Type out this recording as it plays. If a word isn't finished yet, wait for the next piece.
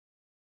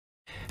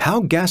How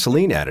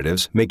gasoline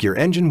additives make your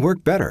engine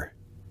work better.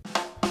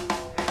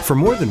 For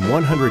more than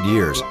 100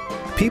 years,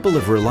 people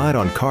have relied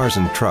on cars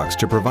and trucks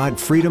to provide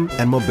freedom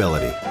and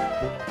mobility.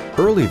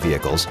 Early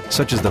vehicles,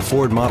 such as the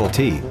Ford Model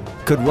T,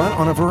 could run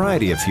on a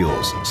variety of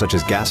fuels, such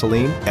as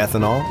gasoline,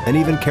 ethanol, and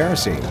even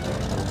kerosene.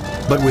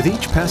 But with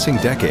each passing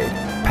decade,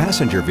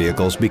 passenger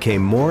vehicles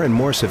became more and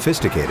more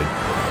sophisticated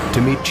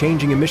to meet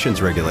changing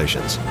emissions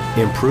regulations,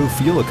 improve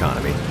fuel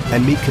economy,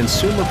 and meet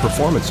consumer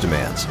performance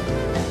demands.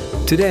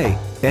 Today,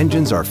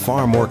 engines are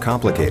far more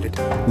complicated,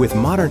 with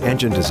modern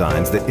engine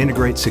designs that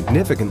integrate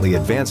significantly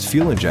advanced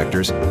fuel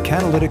injectors,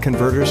 catalytic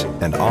converters,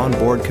 and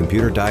onboard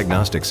computer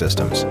diagnostic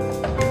systems.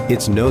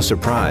 It's no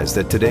surprise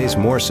that today's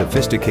more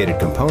sophisticated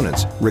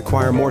components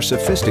require more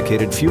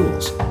sophisticated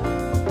fuels.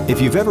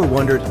 If you've ever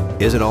wondered,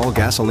 is it all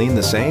gasoline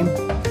the same?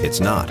 It's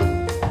not.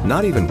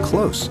 Not even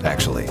close,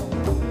 actually.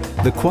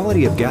 The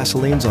quality of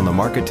gasolines on the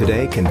market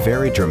today can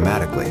vary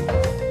dramatically.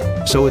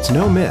 So it's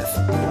no myth.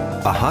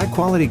 A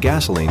high-quality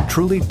gasoline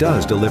truly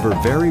does deliver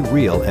very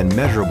real and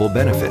measurable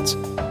benefits,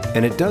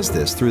 and it does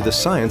this through the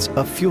science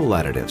of fuel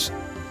additives.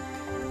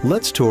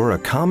 Let's tour a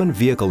common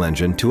vehicle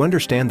engine to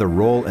understand the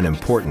role and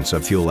importance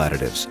of fuel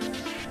additives.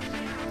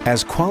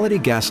 As quality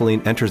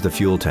gasoline enters the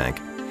fuel tank,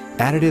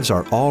 additives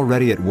are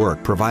already at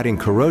work providing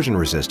corrosion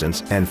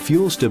resistance and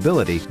fuel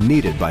stability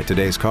needed by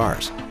today's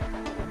cars.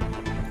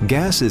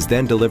 Gas is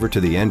then delivered to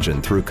the engine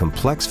through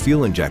complex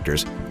fuel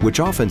injectors, which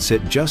often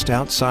sit just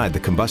outside the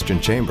combustion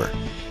chamber.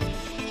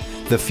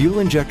 The fuel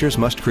injectors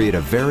must create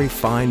a very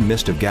fine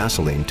mist of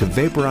gasoline to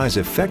vaporize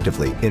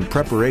effectively in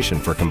preparation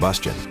for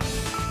combustion.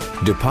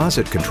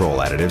 Deposit control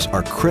additives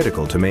are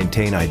critical to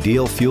maintain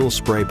ideal fuel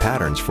spray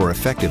patterns for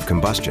effective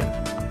combustion.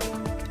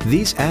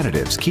 These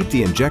additives keep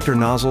the injector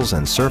nozzles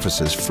and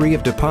surfaces free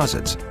of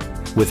deposits.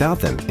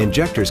 Without them,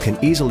 injectors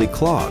can easily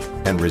clog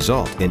and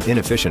result in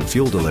inefficient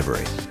fuel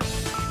delivery.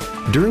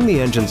 During the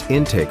engine's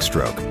intake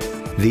stroke,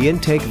 the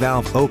intake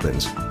valve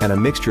opens and a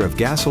mixture of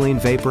gasoline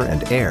vapor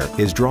and air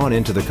is drawn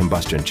into the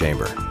combustion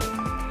chamber.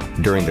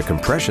 During the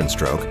compression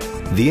stroke,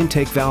 the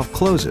intake valve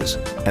closes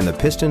and the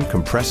piston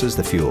compresses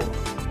the fuel.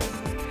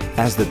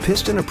 As the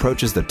piston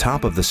approaches the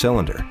top of the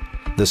cylinder,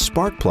 the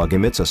spark plug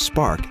emits a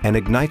spark and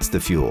ignites the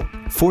fuel,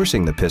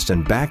 forcing the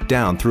piston back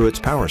down through its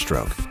power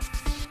stroke.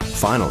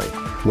 Finally,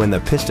 when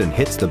the piston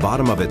hits the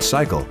bottom of its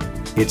cycle,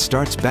 it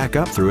starts back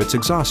up through its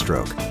exhaust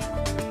stroke.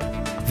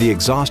 The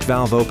exhaust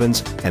valve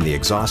opens and the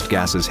exhaust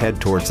gases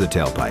head towards the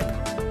tailpipe.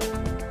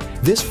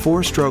 This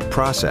four-stroke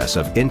process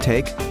of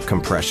intake,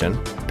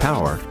 compression,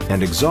 power,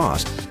 and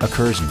exhaust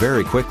occurs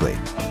very quickly,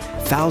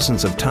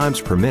 thousands of times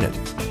per minute,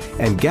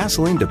 and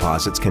gasoline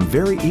deposits can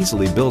very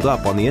easily build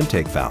up on the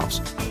intake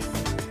valves.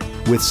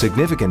 With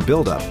significant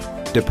buildup,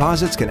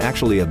 deposits can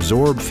actually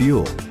absorb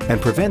fuel and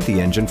prevent the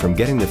engine from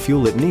getting the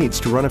fuel it needs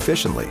to run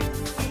efficiently.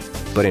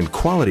 But in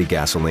quality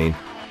gasoline,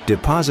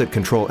 deposit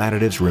control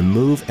additives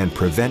remove and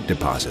prevent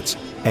deposits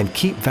and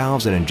keep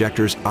valves and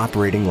injectors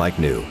operating like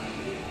new.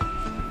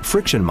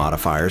 Friction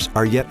modifiers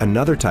are yet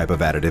another type of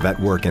additive at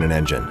work in an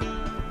engine.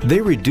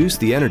 They reduce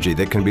the energy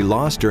that can be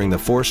lost during the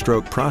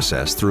four-stroke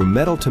process through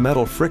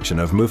metal-to-metal friction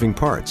of moving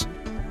parts.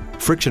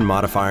 Friction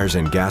modifiers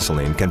in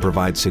gasoline can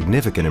provide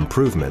significant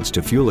improvements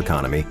to fuel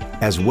economy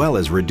as well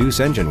as reduce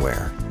engine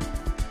wear.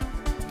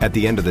 At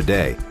the end of the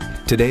day,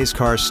 today's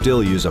cars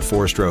still use a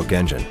four-stroke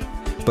engine,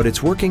 but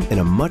it's working in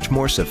a much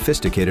more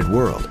sophisticated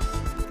world,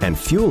 and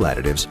fuel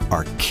additives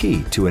are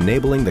key to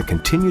enabling the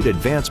continued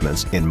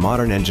advancements in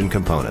modern engine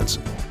components.